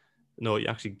no, you're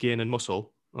actually gaining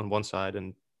muscle on one side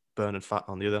and burning fat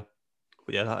on the other.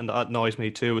 But yeah, that annoys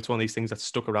me too. It's one of these things that's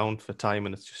stuck around for time,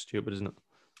 and it's just stupid, isn't it?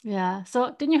 Yeah.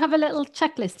 So didn't you have a little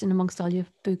checklist in amongst all your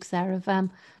books there of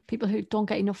people who don't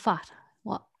get enough fat?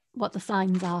 What the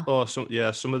signs are? Oh,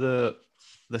 some of the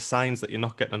signs that you're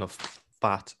not getting enough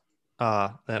fat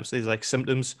are so there's like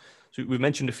symptoms. So we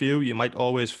mentioned a few. You might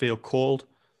always feel cold,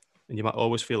 and you might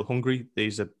always feel hungry.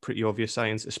 These are pretty obvious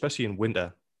signs, especially in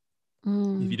winter.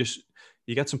 If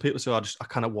you get some people say, I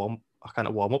kind of warm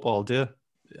up all day.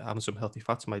 Having some healthy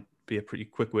fats might be a pretty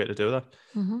quick way to do that.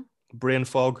 Brain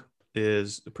fog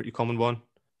is a pretty common one.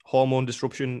 Hormone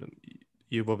disruption.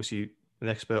 You've obviously an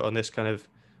expert on this kind of,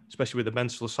 especially with the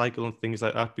menstrual cycle and things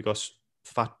like that, because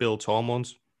fat builds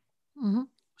hormones. Mm-hmm.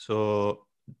 So,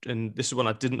 and this is one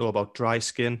I didn't know about: dry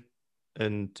skin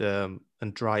and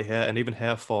dry hair, and even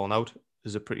hair falling out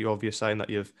is a pretty obvious sign that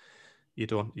you're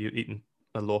eating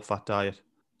a low fat diet.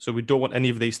 So we don't want any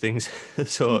of these things.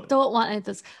 So you don't want any of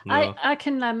this. No. I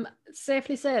can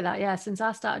safely say that, yeah, since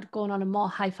I started going on a more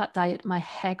high fat diet, my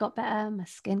hair got better, my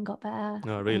skin got better.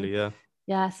 Oh, really? Yeah.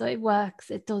 Yeah, so it works.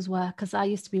 It does work, because I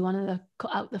used to be one of the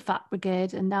cut out the fat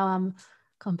brigade, and now I'm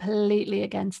completely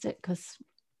against it because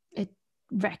it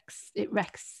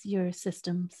wrecks your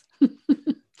systems.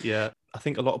 Yeah, I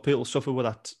think a lot of people suffer with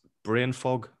that brain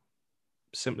fog.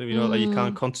 Simply, like you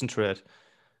can't concentrate,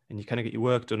 and you kind of get your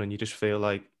work done, and you just feel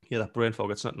like, yeah, that brain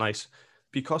fog. It's not nice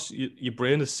because your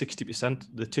brain is 60%.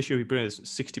 The tissue of your brain is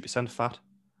 60% fat.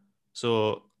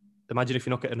 So imagine if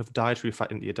you're not getting enough dietary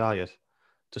fat into your diet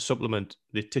to supplement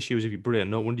the tissues of your brain.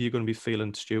 No wonder you're going to be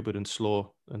feeling stupid and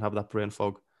slow and have that brain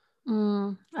fog.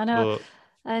 I know.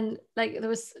 And like there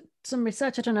was some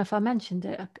research, I don't know if I mentioned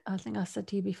it. I think I said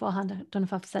to you beforehand. I don't know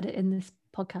if I've said it in this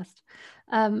podcast.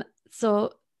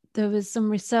 So there was some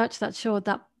research that showed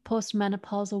that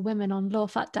postmenopausal women on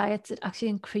low-fat diets, it actually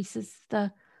increases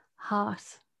the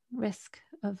heart risk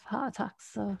of heart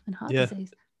attacks and heart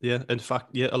disease. Yeah, in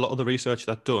fact, yeah, a lot of the research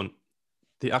that's done,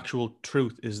 the actual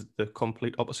truth is the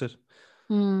complete opposite,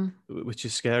 which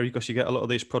is scary because you get a lot of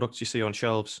these products you see on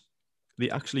shelves. They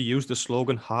actually use the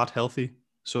slogan "heart healthy."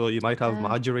 So you might have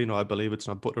margarine, or I believe it's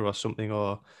not butter or something,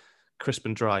 or crisp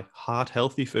and dry, heart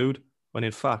healthy food, when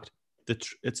in fact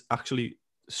it's actually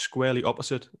squarely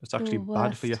opposite. It's actually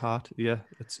bad for your heart. Yeah,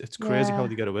 it's crazy how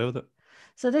they get away with it.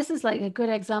 So this is like a good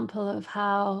example of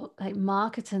how like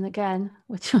marketing again,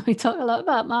 which we talk a lot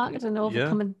about marketing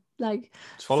overcoming like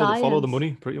it's follow the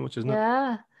money pretty much, isn't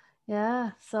it?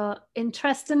 Yeah. So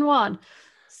interesting one.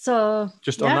 So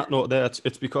just on that note there,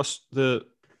 it's because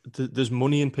there's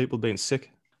money in people being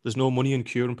sick. There's no money in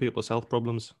curing people's health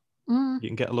problems. You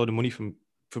can get a lot of money from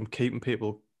keeping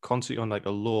people constantly on like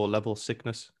a low level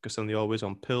sickness, because then they're always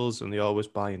on pills and they're always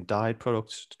buying diet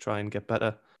products to try and get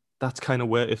better. That's kind of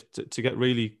where to get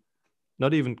really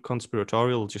not even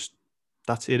conspiratorial, just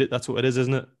that's it. That's what it is,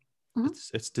 isn't it?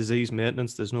 It's disease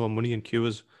maintenance. There's no money in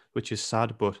cures, which is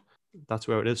sad, but that's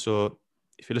where it is. So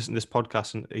if you listen to this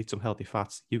podcast and eat some healthy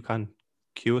fats, you can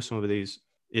cure some of these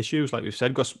issues, like we've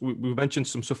said, because we mentioned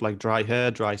some stuff like dry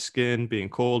hair, dry skin, being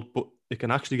cold, but it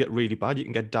can actually get really bad. You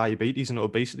can get diabetes and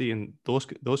obesity, and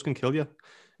those can kill you.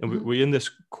 And we're in this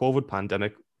COVID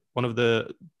pandemic. One of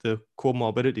the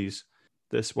comorbidities,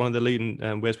 one of the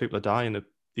leading ways people are dying,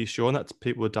 he's showing that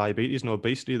people with diabetes and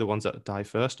obesity are the ones that die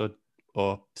first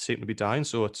or seem to be dying.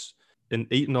 So it's in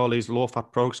eating all these low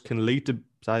fat products can lead to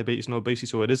diabetes and obesity.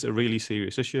 So it is a really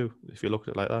serious issue if you look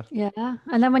at it like that. Yeah.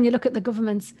 And then when you look at the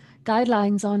government's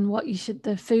guidelines on what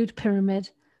the food pyramid,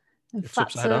 and it's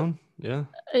upside down. Yeah.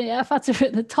 Yeah, fats are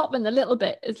at the top and a little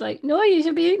bit. It's like, no, you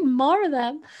should be eating more of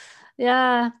them.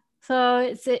 Yeah. So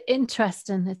it's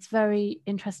interesting. It's very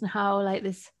interesting how like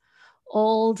this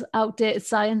old outdated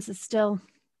science is still,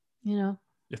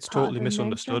 it's totally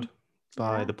misunderstood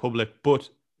by the public, but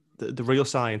the real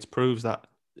science proves that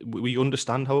we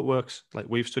understand how it works. Like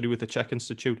we've studied with the Czech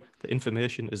Institute, the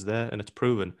information is there and it's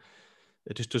proven.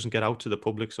 It just doesn't get out to the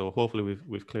public. So hopefully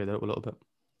we've cleared that up a little bit.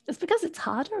 It's because it's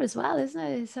harder as well, isn't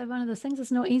it? It's one of those things.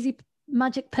 There's no easy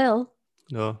magic pill.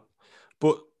 No,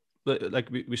 but like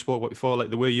we spoke about before, like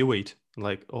the way you eat,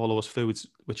 like all those foods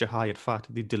which are high in fat,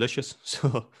 they're delicious.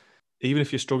 So even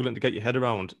if you're struggling to get your head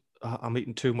around, I'm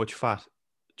eating too much fat,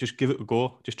 just give it a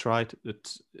go. Just try it.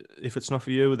 If it's not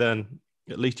for you, then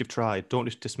at least you've tried. Don't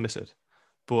just dismiss it.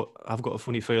 But I've got a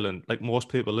funny feeling, like most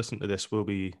people listening to this will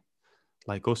be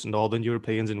like us and Northern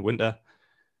Europeans in winter.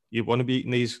 You want to be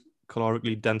eating these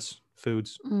calorically dense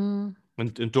foods. And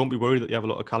don't be worried that you have a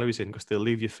lot of calories in, because they'll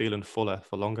leave you feeling fuller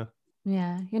for longer.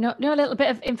 Yeah. A little bit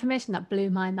of information that blew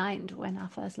my mind when I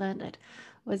first learned it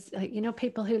was like,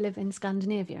 people who live in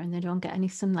Scandinavia and they don't get any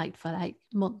sunlight for like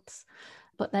months,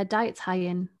 but their diet's high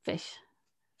in fish.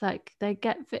 Like they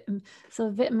get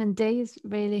vitamin D is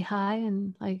really high,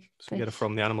 and like so you get it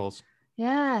from the animals.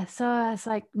 Yeah. So it's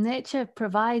like nature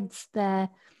provides their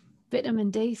vitamin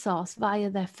D source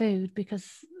via their food,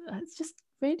 because it's just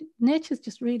really, nature's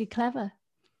just really clever.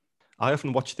 I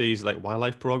often watch these like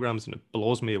wildlife programs, and it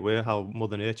blows me away how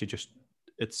Mother Nature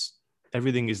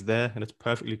everything is there and it's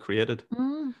perfectly created.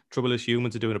 Trouble is,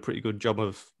 humans are doing a pretty good job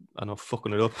of,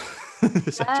 fucking it up.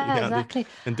 Exactly.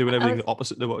 And doing everything the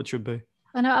opposite to what it should be.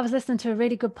 I know. I was listening to a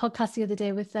really good podcast the other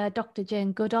day with Dr.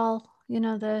 Jane Goodall,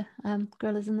 the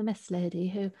Gorillas in the Mist lady,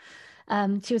 who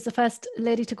She was the first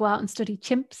lady to go out and study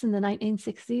chimps in the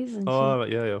 1960s. And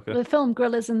okay. The film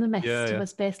Gorillas in the Mist Yeah.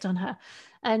 was based on her.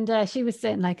 And she was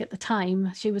saying, like, at the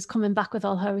time, she was coming back with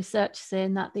all her research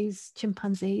saying that these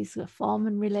chimpanzees are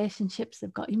forming relationships,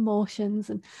 they've got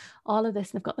emotions and all of this,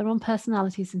 and they've got their own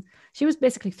personalities. And she was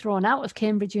basically thrown out of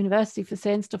Cambridge University for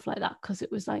saying stuff like that, because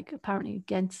it was, like, apparently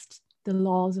against the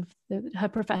laws of her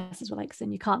professors were like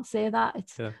saying, you can't say that,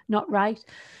 it's not right.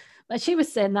 But she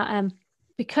was saying that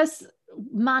because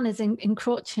man is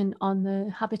encroaching on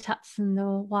the habitats and the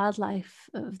wildlife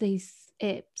of these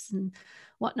apes and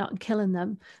whatnot and killing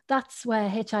them, that's where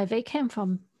HIV came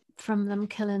from them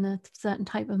killing a certain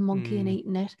type of monkey and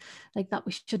eating it, like that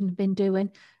we shouldn't have been doing.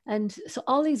 And so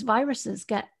all these viruses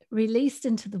get released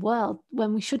into the world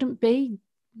when we shouldn't be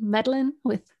meddling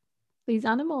with these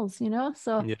animals, you know.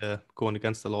 So going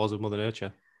against the laws of Mother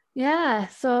Nature. Yeah,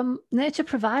 so nature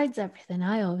provides everything,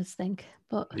 I always think,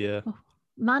 but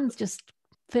man's just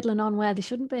fiddling on where they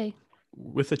shouldn't be.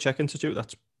 With the CHEK Institute,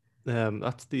 that's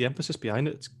the emphasis behind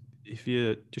it. It's, if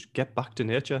you just get back to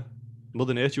nature,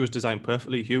 Mother Nature was designed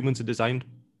perfectly. Humans are designed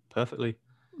perfectly.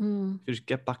 If you just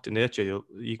get back to nature,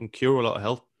 you can cure a lot of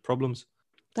health problems.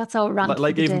 That's our rant.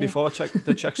 Like even before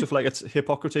the CHEK stuff, like it's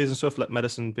Hippocrates and stuff, like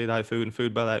medicine be thy food and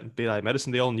food be thy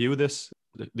medicine. They all knew this.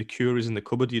 The cure is in the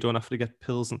cupboard. You don't have to get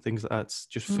pills and things like that. It's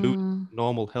just food,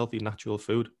 normal, healthy, natural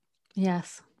food.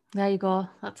 Yes, there you go.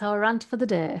 That's our rant for the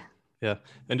day. Yeah,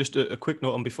 and just a quick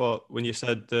note on before when you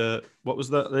said what was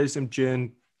that? There's some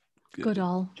Jane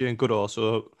Goodall. Jane Goodall.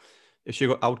 So if she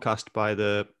got outcast by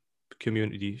the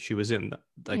community she was in,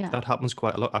 that happens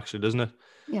quite a lot, actually, doesn't it?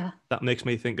 Yeah. That makes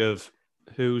me think of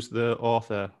who's the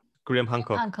author, Graham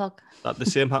Hancock. That the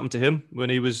same happened to him when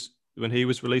he was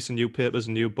releasing new papers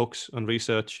and new books and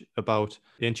research about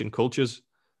ancient cultures,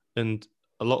 and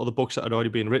a lot of the books that had already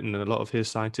been written and a lot of his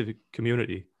scientific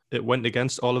community, it went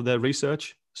against all of their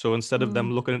research. So instead of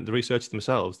them looking at the research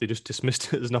themselves, they just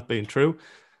dismissed it as not being true,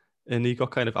 and he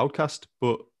got kind of outcast.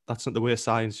 But that's not the way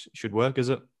science should work, is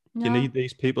it? No. You need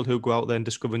these people who go out there and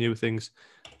discover new things.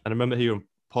 And I remember hearing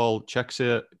Paul Chek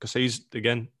say it, because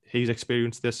he's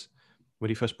experienced this when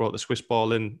he first brought the Swiss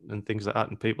ball in and things like that,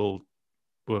 and people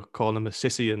were calling him a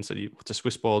sissy and said, what's a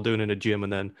Swiss ball doing in a gym?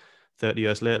 And then 30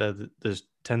 years later, there's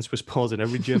 10 Swiss balls in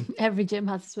every gym. Every gym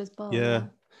has a Swiss ball. Yeah.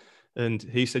 And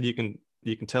he said you can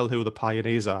tell who the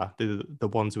pioneers are, the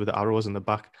ones with the arrows in the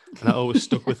back. And that always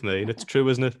stuck with me. And it's true,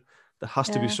 isn't it? There has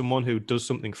to be someone who does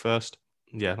something first.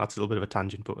 Yeah, that's a little bit of a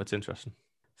tangent, but it's interesting.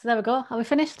 So there we go. Are we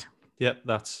finished? Yep,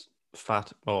 that's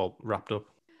fat all wrapped up.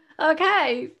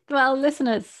 Okay. Well,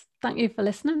 listeners, thank you for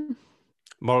listening.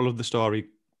 Moral of the story,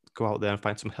 go out there and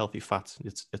find some healthy fats.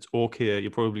 It's okay.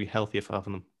 You're probably healthier for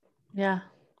having them. Yeah.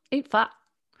 Eat fat.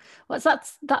 What's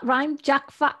that rhyme?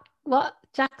 Jack's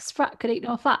fat could eat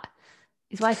no fat.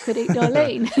 His wife could eat no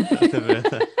lean. Have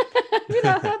you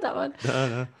not heard that one?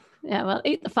 No. Yeah, well,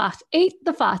 eat the fat. Eat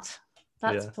the fat.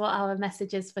 That's what our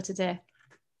message is for today.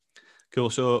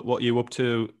 Cool. So what are you up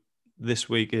to this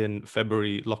week in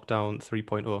February lockdown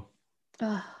 3.0?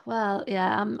 Well,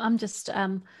 yeah, I'm just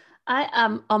I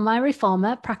am on my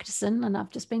reformer practicing, and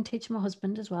I've just been teaching my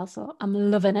husband as well, so I'm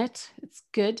loving it. It's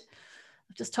good.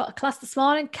 I've just taught a class this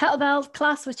morning, kettlebell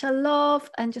class, which I love,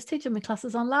 and just teaching my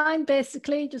classes online,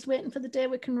 basically, just waiting for the day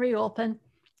we can reopen.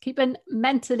 Keeping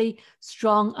mentally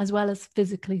strong as well as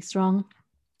physically strong.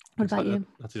 What about you?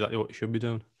 That's exactly what you should be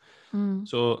doing.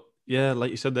 So, yeah, like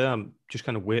you said there, I'm just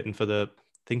kind of waiting for the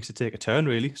things to take a turn,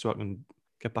 really, so I can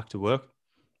get back to work.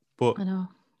 But I know.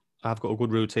 I've got a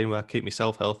good routine where I keep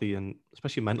myself healthy, and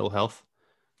especially mental health.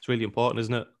 It's really important,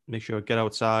 isn't it? Make sure I get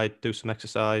outside, do some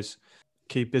exercise,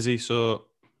 keep busy. So,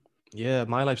 yeah,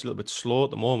 my life's a little bit slow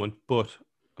at the moment, but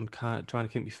I'm kind of trying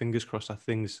to keep my fingers crossed that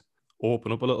things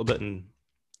open up a little bit. And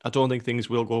I don't think things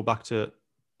will go back to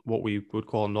what we would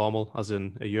call normal, as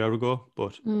in a year ago,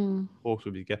 but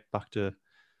hopefully we get back to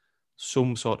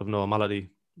some sort of normality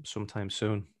sometime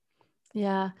soon.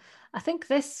 Yeah, I think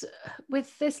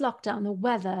with this lockdown, the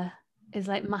weather is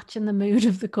like matching the mood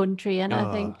of the country, and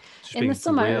I think in the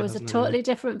summer it was a totally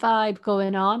different vibe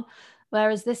going on,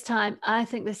 whereas this time I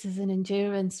think this is an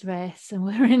endurance race,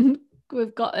 and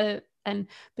we've got and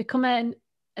becoming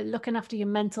looking after your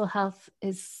mental health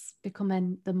is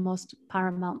becoming the most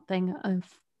paramount thing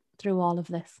through all of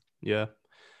this. Yeah,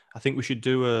 I think we should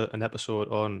do an episode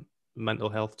on mental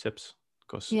health tips,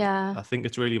 because I think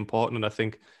it's really important, and I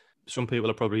think some people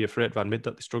are probably afraid to admit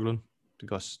that they're struggling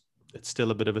because it's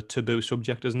still a bit of a taboo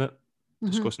subject, isn't it?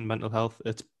 Discussing mental health.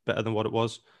 It's better than what it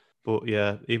was. But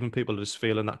yeah, even people are just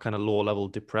feeling that kind of low level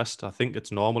depressed, I think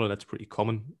it's normal and it's pretty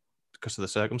common because of the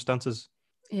circumstances.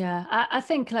 Yeah, I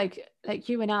think like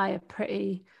you and I are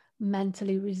pretty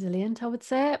mentally resilient, I would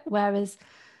say. Whereas,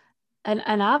 and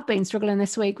I've been struggling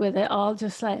this week with it all,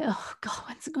 just like, oh God,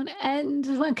 when's it going to end?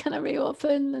 When can I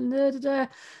reopen? And da, da, da.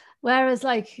 Whereas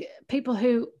like people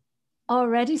who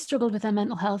already struggled with their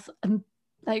mental health and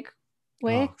like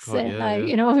weeks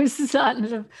you know, who's starting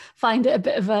to find it a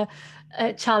bit of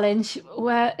a challenge,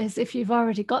 whereas if you've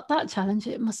already got that challenge,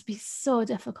 it must be so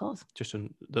difficult. Just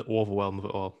in the overwhelm of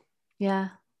it all. Yeah.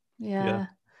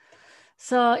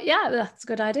 So yeah, that's a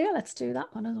good idea. Let's do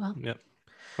that one as well. Yeah.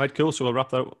 Right, cool. So we'll wrap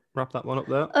that one up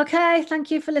there. Okay,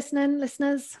 thank you for listening,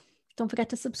 listeners. Don't forget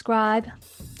to subscribe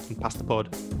And pass the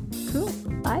pod. Cool.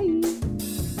 Bye.